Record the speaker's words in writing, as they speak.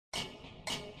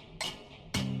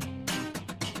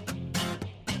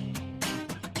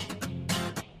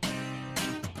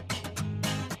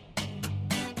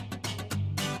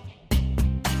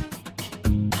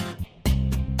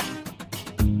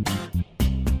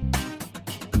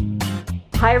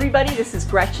Hi everybody, this is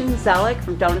Gretchen Zellick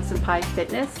from Donuts and Pie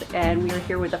Fitness, and we are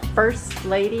here with the First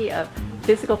Lady of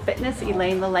Physical Fitness,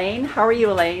 Elaine Lillane. How are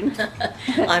you, Elaine?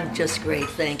 I'm just great,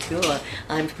 thank you.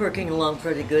 I'm perking along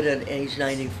pretty good at age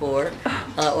 94,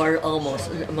 or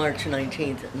almost March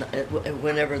 19th,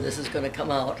 whenever this is going to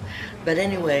come out. But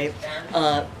anyway,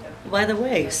 by the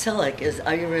way, Selleck,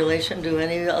 are you in relation to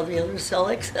any of the other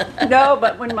Sellecks? No,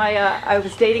 but when I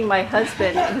was dating my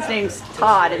husband, his name's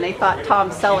Todd, and they thought Tom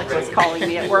Selleck was calling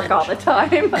me at work all the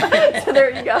time. So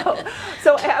there you go.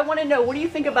 So I want to know, what do you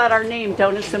think about our name,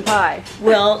 Donuts and Pie?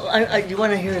 Well, you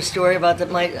want to hear a story about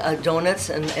my donuts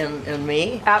and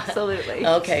me? Absolutely.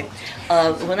 Okay.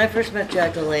 When I first met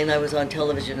Jack LaLanne, I was on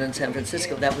television in San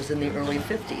Francisco. That was in the early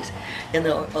 50s. In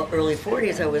the early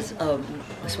 40s, I was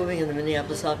swimming in the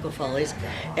Minneapolis Aqua Follies,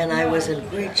 and I was in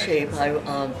great shape.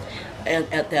 And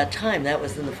at that time, that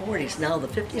was in the 40s. Now the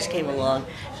 50s came along,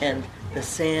 and the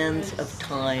sands of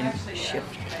time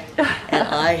shifted. And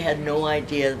I had no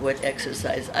idea what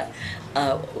exercise.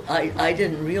 I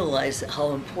didn't realize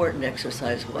how important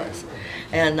exercise was.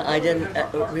 And I didn't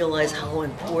realize how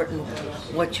important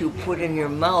what you put in your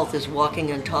mouth is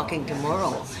walking and talking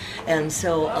tomorrow. And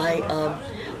so I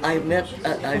met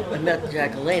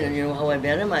Jack LaLanne, and you know how I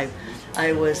met him? We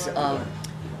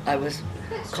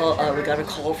got a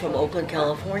call from Oakland,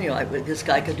 California. This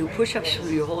guy could do push-ups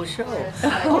through your whole show.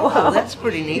 Oh, wow. That's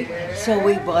pretty neat. So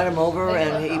we brought him over,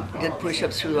 and he did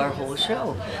push-ups through our whole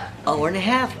show. Hour and a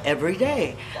half every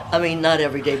day. I mean, not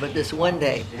every day, but this one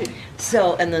day.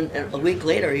 So, and then a week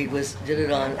later, he did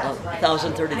it on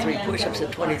 1,033 push-ups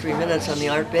at 23 minutes on the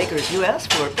Art Baker's You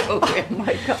Asked For It program. Oh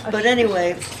my gosh. But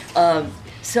anyway,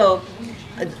 so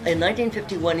in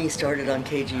 1951, he started on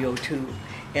KGO2.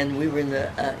 And we were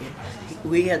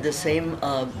we had the same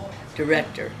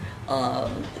director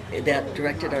that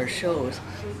directed our shows,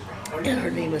 and her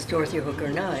name was Dorothy Hooker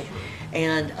Nye.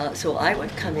 And so I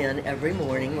would come in every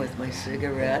morning with my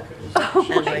cigarette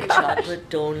and my chocolate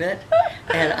donut,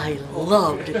 and I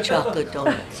loved chocolate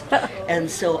donuts.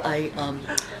 And so I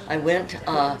went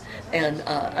and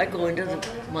I'd go into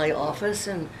my office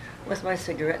and with my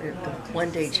cigarette, and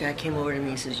one day Jack came over to me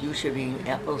and he says, "You should be eating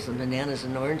apples and bananas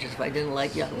and oranges. If I didn't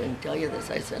like you, I wouldn't tell you this."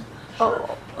 I said,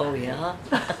 oh yeah?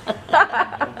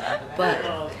 But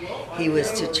he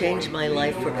was to change my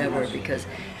life forever, because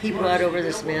he brought over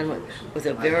this man with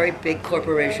a very big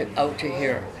corporation out to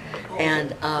here.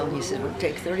 And he said, "We'll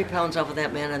take 30 pounds off of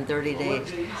that man in 30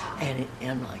 days. And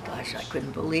my gosh, I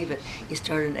couldn't believe it. He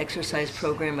started an exercise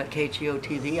program at KGO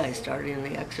TV. I started in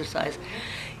the exercise.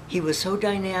 He was so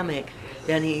dynamic,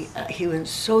 and he was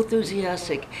so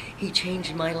enthusiastic. He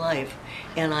changed my life,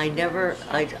 and I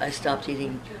stopped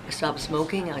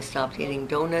smoking. I stopped eating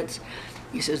donuts.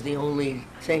 He says the only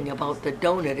thing about the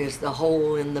donut is the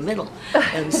hole in the middle,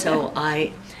 and so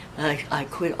I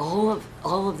quit all of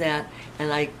that,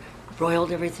 and I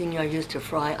broiled everything I used to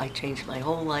fry. I changed my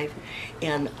whole life,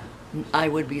 and I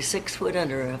would be 6 foot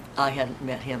under if I hadn't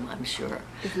met him, I'm sure.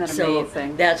 Isn't that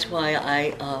amazing? So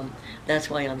that's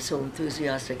why I'm so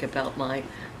enthusiastic about my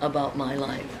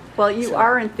life. Well, you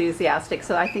are enthusiastic,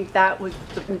 so I think that was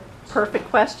the perfect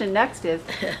question next is,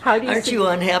 how do you... Aren't you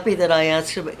unhappy that I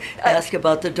ask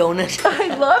about the donut?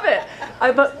 I love it.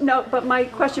 But my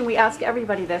question, we ask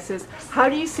everybody this, is how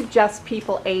do you suggest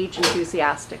people age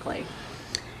enthusiastically?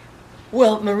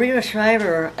 Well, Maria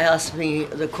Shriver asked me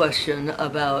the question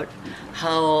about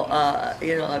how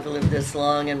I've lived this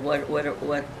long and what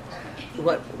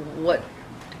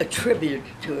attributed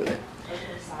to it.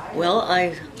 Well,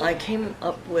 I came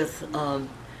up with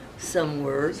some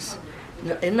words,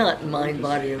 and not mind,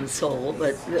 body, and soul,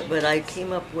 but I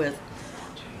came up with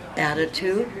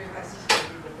attitude.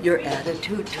 Your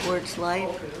attitude towards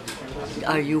life.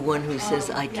 Are you one who says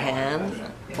I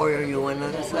can, or are you one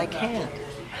that says I can't?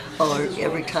 Or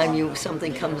every time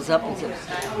something comes up and says,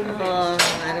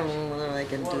 I don't know whether I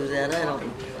can do that. I don't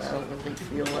really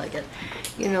feel like it.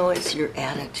 You know, it's your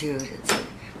attitude. It's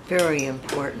very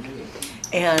important.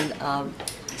 And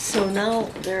so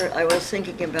now I was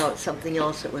thinking about something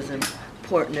else that was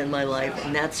important in my life,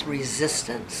 and that's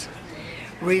resistance.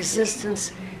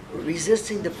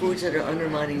 Resisting the foods that are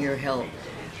undermining your health.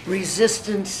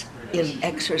 Resistance in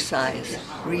exercise.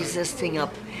 Resisting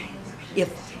up. If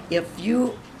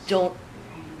you don't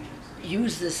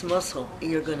use this muscle,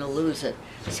 you're going to lose it.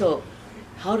 So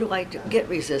how do I get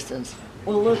resistance?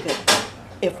 Well, look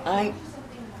if I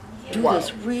do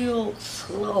this real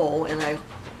slow and I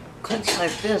clench my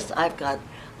fist, I've got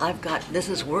this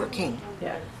is working.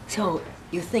 Yeah. So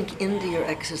you think into your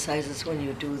exercises when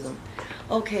you do them.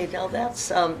 Okay, now that's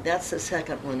the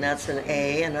second one. That's an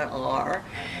A and an R.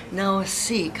 Now a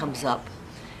C comes up.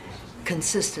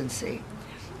 Consistency.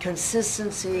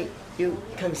 consistency.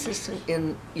 Consistent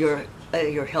in your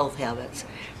health habits,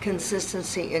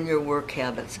 consistency in your work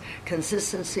habits,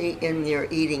 consistency in your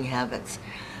eating habits.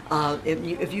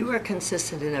 If you are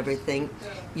consistent in everything,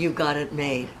 you've got it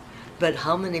made. But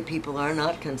how many people are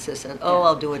not consistent? Oh,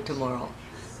 I'll do it tomorrow,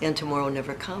 and tomorrow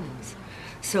never comes.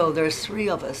 So there's three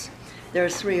of us.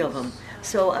 There's three of them.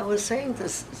 So I was saying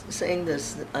this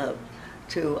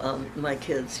to my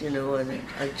kids,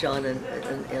 and John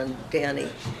and Danny,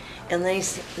 and they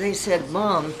said,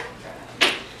 "Mom,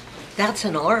 that's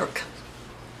an arc."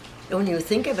 When you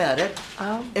think about it,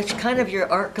 it's kind of your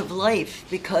arc of life,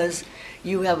 because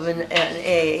you have an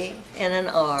A and an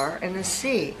R and a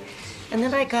C. And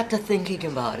then I got to thinking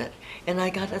about it, and I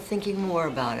got to thinking more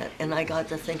about it, and I got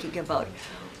to thinking about,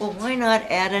 well, why not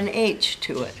add an H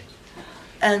to it?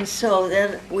 And so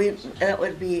then that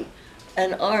would be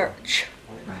an arch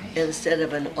instead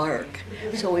of an arc.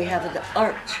 So we have the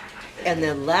arch. And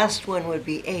the last one would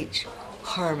be H,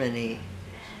 harmony.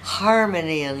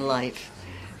 Harmony in life.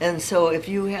 And so if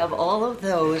you have all of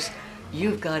those,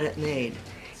 you've got it made.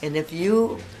 And if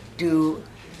you do,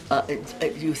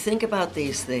 you think about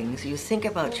these things, you think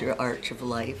about your arch of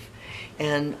life,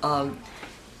 and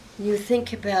you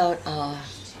think about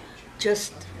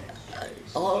just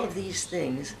all of these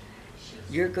things,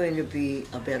 you're going to be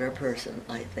a better person,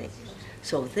 I think.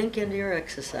 So think into your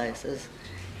exercises,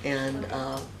 and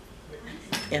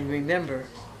remember,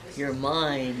 your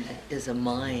mind is a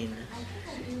mine.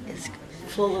 It's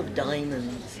full of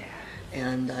diamonds,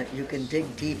 and you can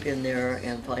dig deep in there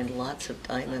and find lots of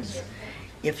diamonds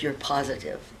if you're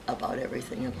positive about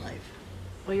everything in life.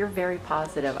 Well, you're very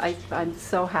positive. I'm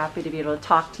so happy to be able to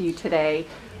talk to you today.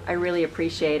 I really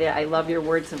appreciate it. I love your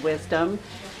words of wisdom.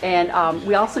 And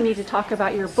we also need to talk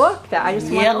about your book. That I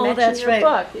just want to mention that's your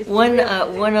right. book.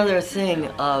 One other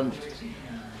thing.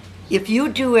 If you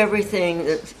do everything,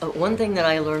 one thing that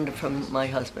I learned from my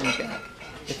husband, Jack,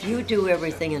 if you do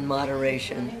everything in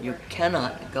moderation, you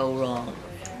cannot go wrong.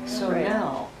 So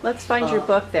now, let's find your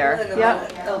book there.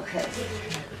 Yep. Okay.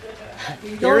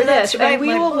 Here it is. Right, and we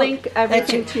will link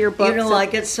everything to your book. I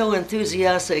get so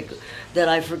enthusiastic that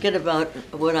I forget about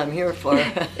what I'm here for.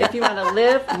 If you want to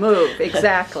live, move.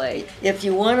 Exactly. If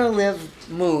you want to live,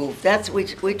 move.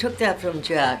 We took that from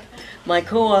Jack. My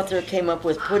co-author came up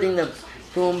with putting the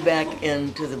boom back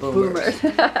into the boomers.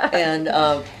 And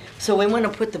so we want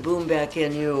to put the boom back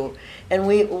in you. And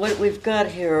what we've got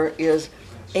here is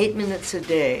 8 minutes a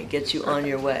day gets you on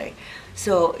your way.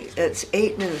 So it's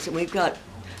 8 minutes, and we've got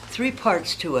 3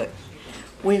 parts to it.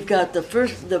 We've got the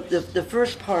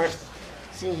first part.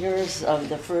 See, here's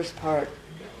the first part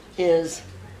is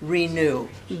renew.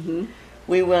 Mm-hmm.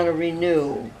 We want to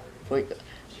renew. We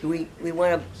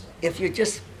want to.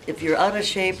 If you're out of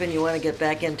shape and you want to get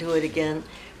back into it again,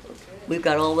 we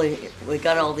got all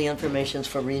the information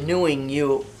for renewing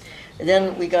you. And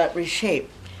then we got reshape.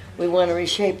 We want to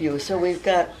reshape you. So we've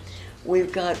got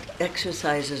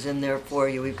exercises in there for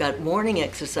you. We've got morning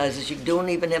exercises. You don't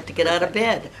even have to get out of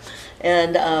bed.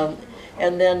 And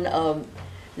then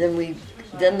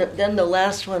the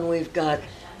last one we've got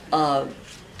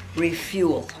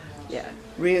refuel. Yeah.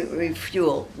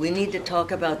 Refuel. We need to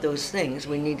talk about those things.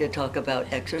 We need to talk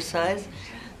about exercise.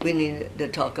 We need to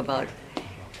talk about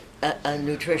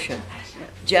nutrition.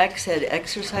 Jack said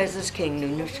exercise is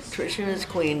king, nutrition is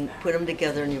queen, put them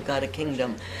together and you've got a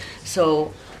kingdom.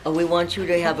 So we want you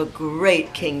to have a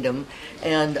great kingdom,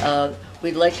 and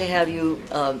we'd like to have you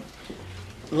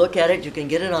look at it. You can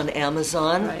get it on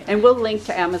Amazon. Right. And we'll link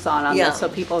to Amazon on this so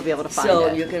people will be able to find it.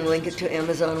 So you can link it to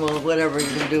Amazon, well, whatever you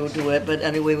can do to it. But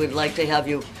anyway, we'd like to have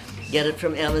you get it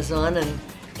from Amazon,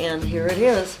 and here it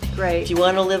is. Great. If you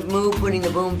want to live, move, putting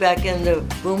the boom back in the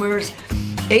boomers,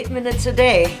 8 minutes a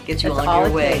day gets you on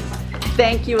your way.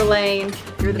 Thank you, Elaine.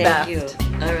 You're the best.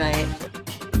 Thank you. All right.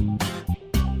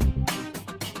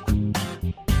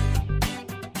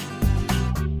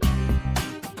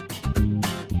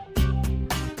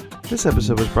 This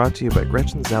episode was brought to you by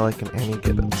Gretchen Zellick and Annie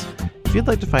Gibbons. If you'd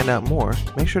like to find out more,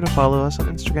 make sure to follow us on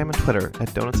Instagram and Twitter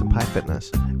at Donuts and Pie Fitness,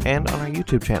 and on our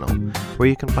YouTube channel, where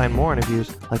you can find more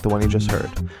interviews like the one you just heard.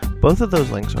 Both of those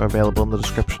links are available in the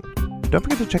description. Don't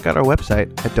forget to check out our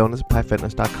website at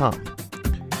donutsandpiefitness.com.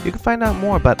 You can find out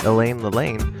more about Elaine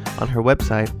Lillane on her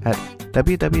website at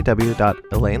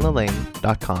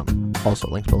www.elainelillane.com, also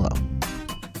links below.